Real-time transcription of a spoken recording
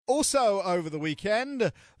Also over the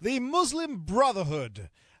weekend, the Muslim Brotherhood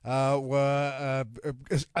were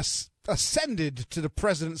ascended to the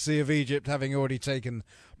presidency of Egypt, having already taken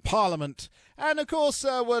parliament. And, of course,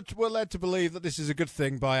 we're led to believe that this is a good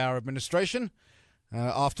thing by our administration.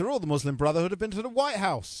 After all, the Muslim Brotherhood have been to the White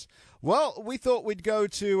House. Well, we thought we'd go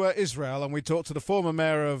to Israel, and we talked to the former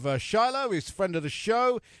mayor of Shiloh. He's a friend of the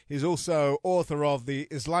show. He's also author of The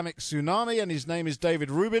Islamic Tsunami, and his name is David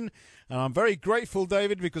Rubin. And I'm very grateful,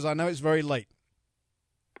 David, because I know it's very late.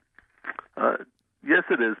 Yes,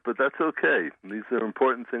 it is, but that's okay. These are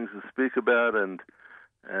important things to speak about, and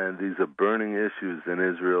these are burning issues in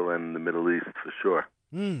Israel and the Middle East for sure.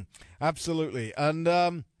 Absolutely. And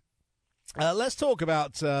let's talk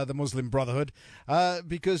about the Muslim Brotherhood,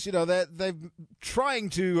 because they're trying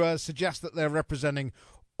to suggest that they're representing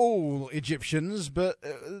all Egyptians, but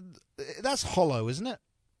that's hollow, isn't it?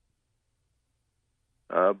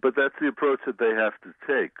 But that's the approach that they have to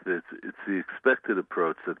take. It's the expected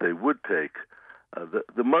approach that they would take.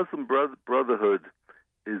 The Muslim Brotherhood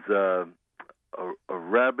is a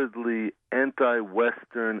rabidly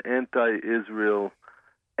anti-Western, anti-Israel,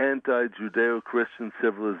 anti-Judeo-Christian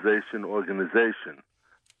civilization organization,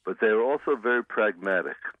 but they are also very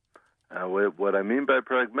pragmatic. What I mean by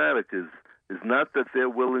pragmatic is not that they're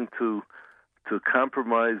willing to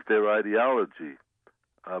compromise their ideology,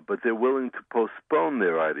 but they're willing to postpone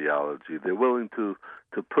their ideology. They're willing to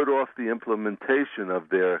put off the implementation of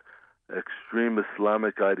their extreme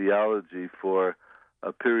Islamic ideology for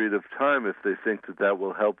a period of time if they think that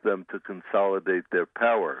will help them to consolidate their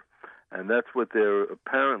power. And that's what they're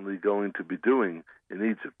apparently going to be doing in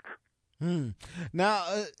Egypt. Now,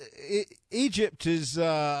 Egypt is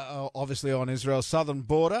obviously on Israel's southern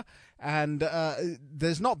border, and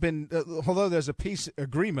there's not been, although there's a peace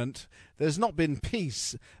agreement, there's not been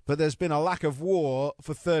peace, but there's been a lack of war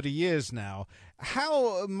for 30 years now.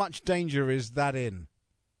 How much danger is that in?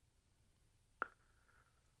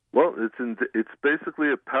 Well, it's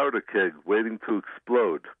basically a powder keg waiting to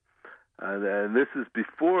explode. And this is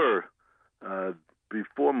before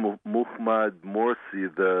Muhammad Morsi,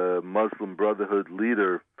 the Muslim Brotherhood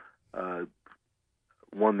leader,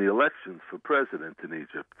 won the elections for president in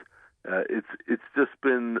Egypt. It's just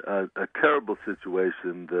been a terrible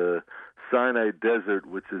situation. The Sinai Desert,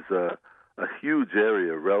 which is a huge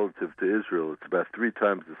area relative to Israel, it's about 3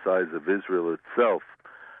 times the size of Israel itself,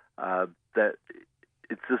 that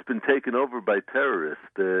it's just been taken over by terrorists.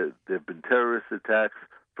 There have been terrorist attacks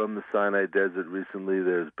from the Sinai Desert recently.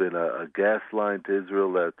 There's been a gas line to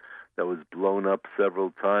Israel that was blown up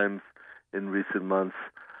several times in recent months.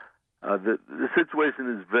 The situation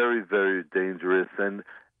is very, very dangerous, and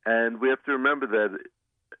we have to remember that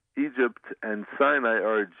Egypt and Sinai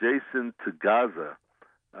are adjacent to Gaza,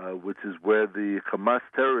 which is where the Hamas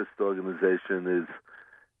terrorist organization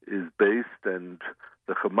is based, and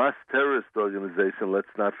the Hamas terrorist organization,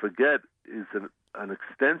 let's not forget, is an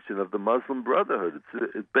extension of the Muslim Brotherhood.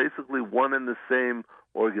 It's basically one and the same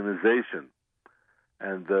organization.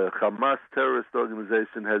 And the Hamas terrorist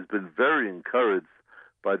organization has been very encouraged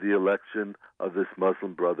by the election of this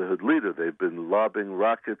Muslim Brotherhood leader. They've been lobbing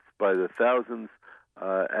rockets by the thousands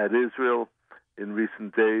at Israel in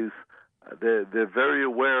recent days. They're very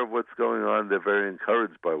aware of what's going on. They're very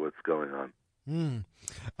encouraged by what's going on.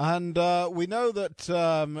 And we know that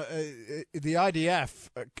the IDF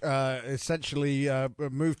essentially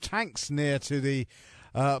moved tanks near to the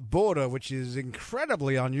border, which is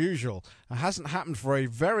incredibly unusual. It hasn't happened for a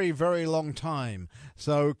very, very long time.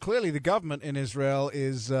 So clearly the government in Israel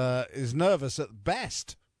is nervous at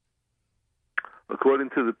best.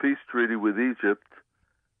 According to the peace treaty with Egypt,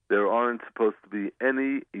 there aren't supposed to be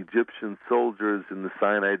any Egyptian soldiers in the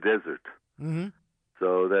Sinai Desert. Mm-hmm.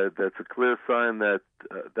 So that's a clear sign that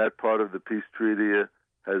that part of the peace treaty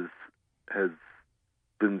has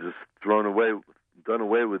been just done away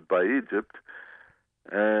with by Egypt,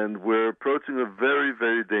 and we're approaching a very,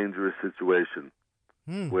 very dangerous situation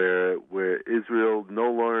where Israel no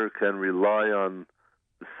longer can rely on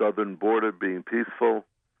the southern border being peaceful,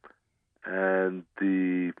 and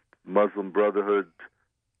the Muslim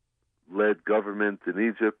Brotherhood-led government in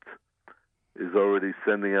Egypt is already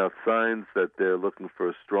sending out signs that they're looking for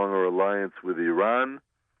a stronger alliance with Iran,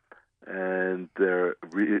 and they're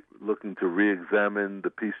looking to re-examine the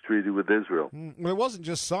peace treaty with Israel. Well, it wasn't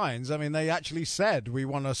just signs. I mean, they actually said we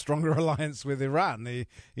want a stronger alliance with Iran.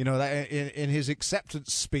 In his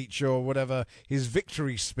acceptance speech or whatever, his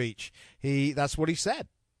victory speech, that's what he said.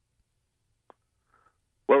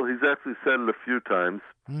 Well, he's actually said it a few times,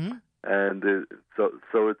 and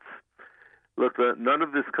so it's. Look, none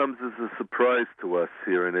of this comes as a surprise to us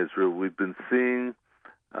here in Israel. We've been seeing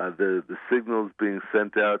The signals being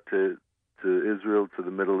sent out to Israel, to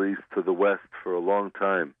the Middle East, to the West for a long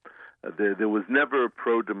time. There was never a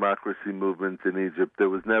pro-democracy movement in Egypt. There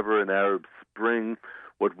was never an Arab Spring.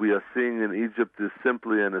 What we are seeing in Egypt is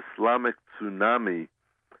simply an Islamic tsunami,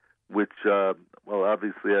 which,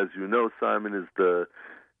 obviously, as you know, Simon, is the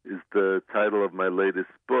title of my latest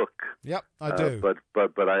book. Yep, I do.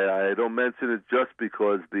 But I don't mention it just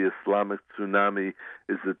because the Islamic tsunami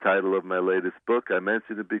is the title of my latest book. I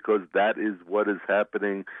mention it because that is what is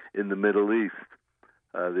happening in the Middle East.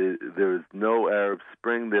 There is no Arab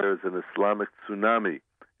Spring. There is an Islamic tsunami.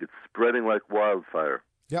 It's spreading like wildfire.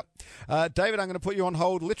 Yep. David, I'm going to put you on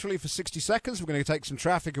hold literally for 60 seconds. We're going to take some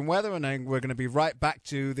traffic and weather, and then we're going to be right back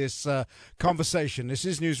to this conversation. This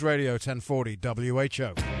is News Radio 1040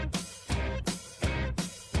 WHO.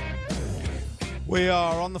 We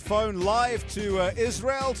are on the phone live to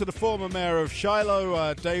Israel, to the former mayor of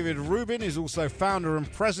Shiloh, David Rubin. Is also founder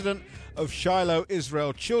and president of Shiloh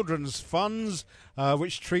Israel Children's Funds,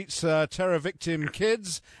 which treats terror victim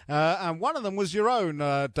kids. And one of them was your own,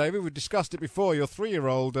 David. We discussed it before. Your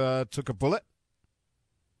 3-year-old took a bullet.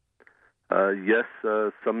 Yes,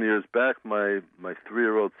 some years back, my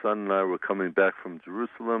 3-year-old son and I were coming back from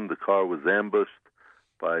Jerusalem. The car was ambushed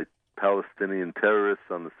by Palestinian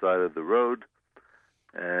terrorists on the side of the road,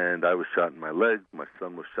 and I was shot in my leg. My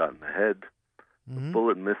son was shot in the head. Mm-hmm. The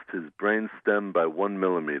bullet missed his brainstem by 1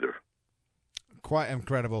 millimeter. Quite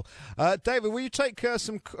incredible. David, will you take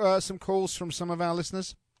some calls from some of our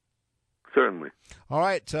listeners? Certainly. All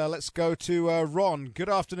right, let's go to Ron. Good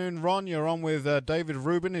afternoon, Ron. You're on with David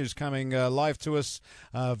Rubin, who's coming live to us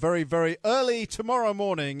very, very early tomorrow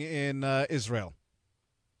morning in Israel.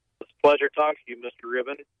 It's a pleasure talking to you, Mr.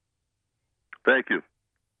 Rubin. Thank you.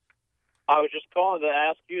 I was just calling to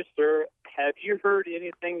ask you, sir, have you heard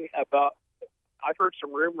anything about, I've heard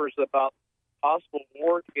some rumors about possible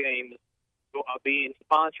war games being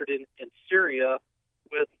sponsored in Syria,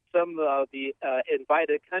 with some of the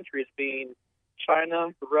invited countries being China,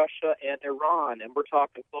 Russia, and Iran, and we're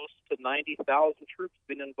talking close to 90,000 troops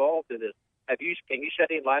being involved in this. Can you shed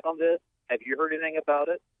any light on this? Have you heard anything about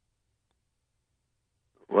it?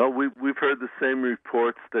 Well, we've heard the same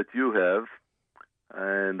reports that you have,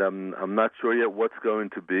 and I'm not sure yet what's going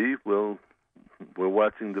to be. We're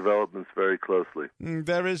watching developments very closely.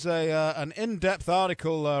 There is an in-depth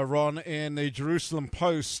article, Ron, in the Jerusalem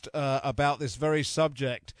Post about this very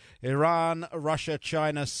subject. Iran, Russia,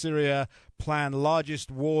 China, Syria plan largest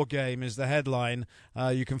war game is the headline.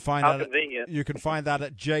 You can find How convenient. You can find that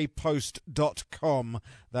at jpost.com.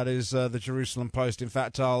 That is the Jerusalem Post. In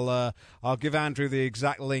fact, I'll give Andrew the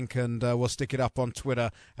exact link, and we'll stick it up on Twitter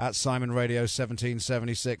at Simon Radio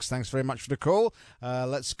 1776. Thanks very much for the call.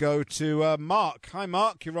 Let's go to Mark. Hi,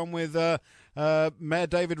 Mark. You're on with Mayor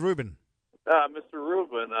David Rubin. Mr.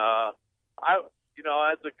 Rubin, as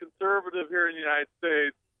a conservative here in the United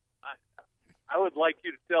States, I would like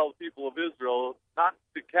you to tell the people of Israel not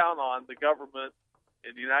to count on the government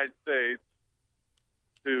in the United States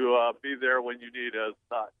to be there when you need us.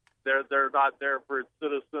 They're not there for its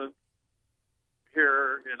citizens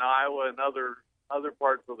here in Iowa and other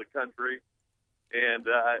parts of the country. And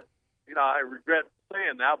I regret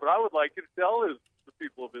saying that, but I would like you to tell the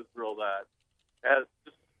people of Israel that.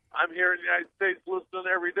 I'm here in the United States listening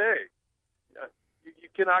every day. You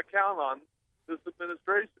cannot count on this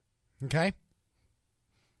administration. Okay.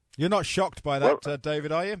 You're not shocked by that,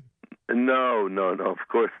 David, are you? No, of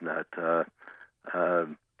course not.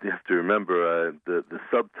 You have to remember the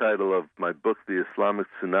subtitle of my book, The Islamic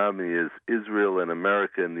Tsunami, is Israel and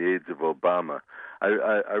America in the Age of Obama.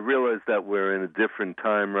 I realize that we're in a different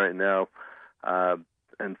time right now,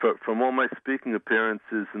 and from all my speaking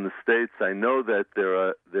appearances in the States, I know that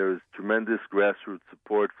there is tremendous grassroots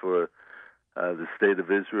support for the state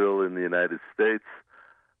of Israel in the United States.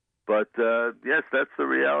 But, yes, that's the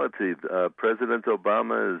reality. President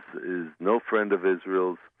Obama is no friend of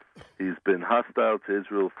Israel's. He's been hostile to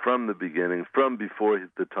Israel from the beginning, from before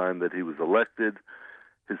the time that he was elected.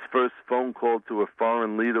 His first phone call to a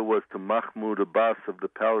foreign leader was to Mahmoud Abbas of the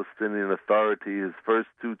Palestinian Authority. His first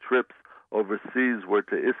 2 trips overseas were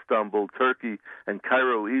to Istanbul, Turkey, and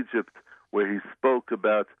Cairo, Egypt, where he spoke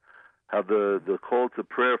about how the call to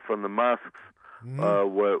prayer from the mosques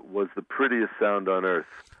was the prettiest sound on earth.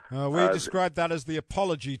 We described that as the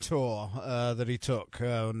apology tour that he took,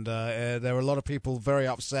 and there were a lot of people very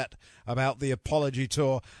upset about the apology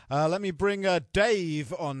tour. Let me bring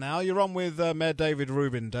Dave on now. You're on with Mayor David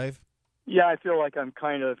Rubin. Dave? Yeah, I feel like I'm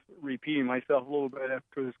kind of repeating myself a little bit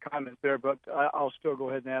after his comments there, but I'll still go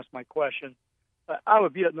ahead and ask my question. I'm a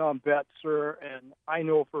Vietnam vet, sir, and I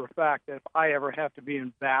know for a fact that if I ever have to be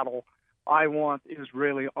in battle I want the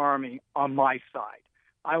Israeli army on my side.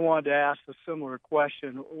 I wanted to ask a similar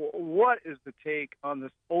question. What is the take on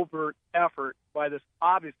this overt effort by this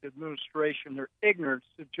obvious administration, their ignorance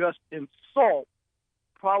to just insult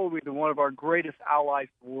probably the one of our greatest allies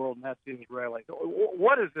in the world, and that's the Israelis?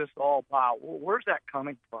 What is this all about? Where's that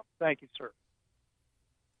coming from? Thank you, sir.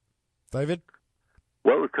 David?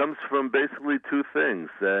 Well, it comes from basically two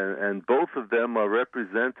things, and both of them are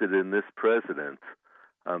represented in this president,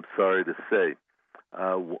 I'm sorry to say.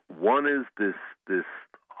 One is this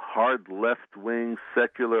hard left-wing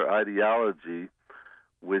secular ideology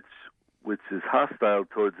which is hostile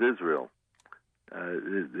towards Israel.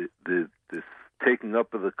 This taking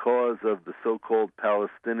up of the cause of the so-called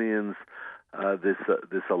Palestinians,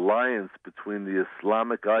 this alliance between the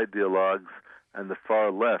Islamic ideologues and the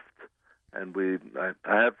far left. And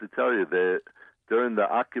I have to tell you that during the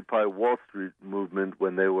Occupy Wall Street movement,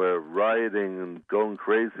 when they were rioting and going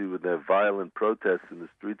crazy with their violent protests in the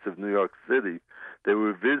streets of New York City, they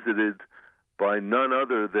were visited by none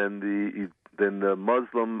other than the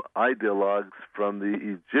Muslim ideologues from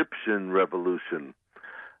the Egyptian revolution.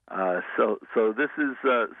 So this is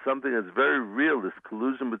something that's very real, this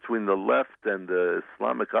collusion between the left and the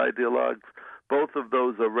Islamic ideologues. Both of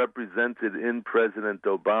those are represented in President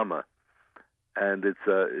Obama. And it's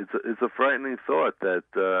a frightening thought that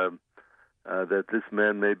this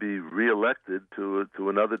man may be reelected to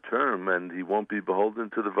another term, and he won't be beholden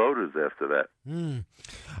to the voters after that.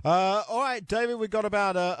 All right, David, we've got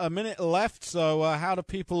about a minute left. So how do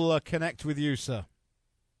people connect with you, sir?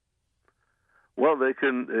 Well, they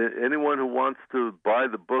can. Anyone who wants to buy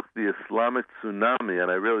the book, The Islamic Tsunami, and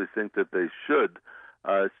I really think that they should,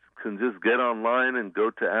 can just get online and go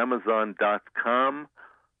to Amazon.com.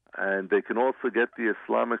 And they can also get the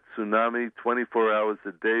Islamic Tsunami 24 hours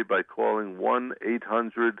a day by calling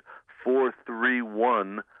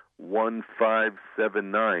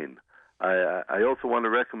 1-800-431-1579. I also want to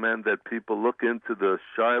recommend that people look into the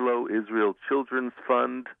Shiloh Israel Children's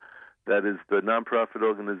Fund. That is the nonprofit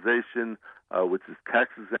organization which is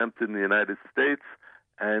tax-exempt in the United States,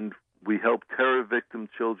 and we help terror victim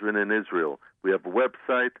children in Israel. We have a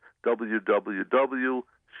website,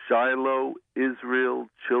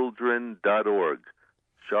 www.shilohisraelchildren.org.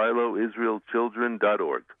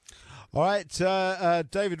 shilohisraelchildren.org. All right,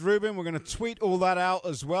 David Rubin, we're going to tweet all that out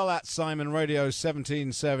as well at Simon Radio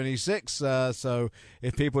 1776. So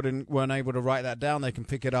if people weren't able to write that down, they can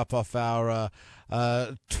pick it up off our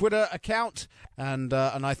Twitter account. And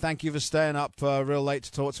I thank you for staying up real late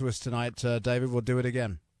to talk to us tonight, David. We'll do it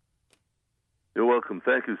again. You're welcome.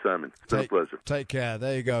 Thank you, Simon. It's been a pleasure. Take care.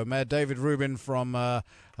 There you go. Mayor David Rubin from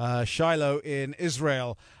Shiloh in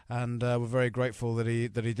Israel. And we're very grateful that he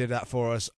did that for us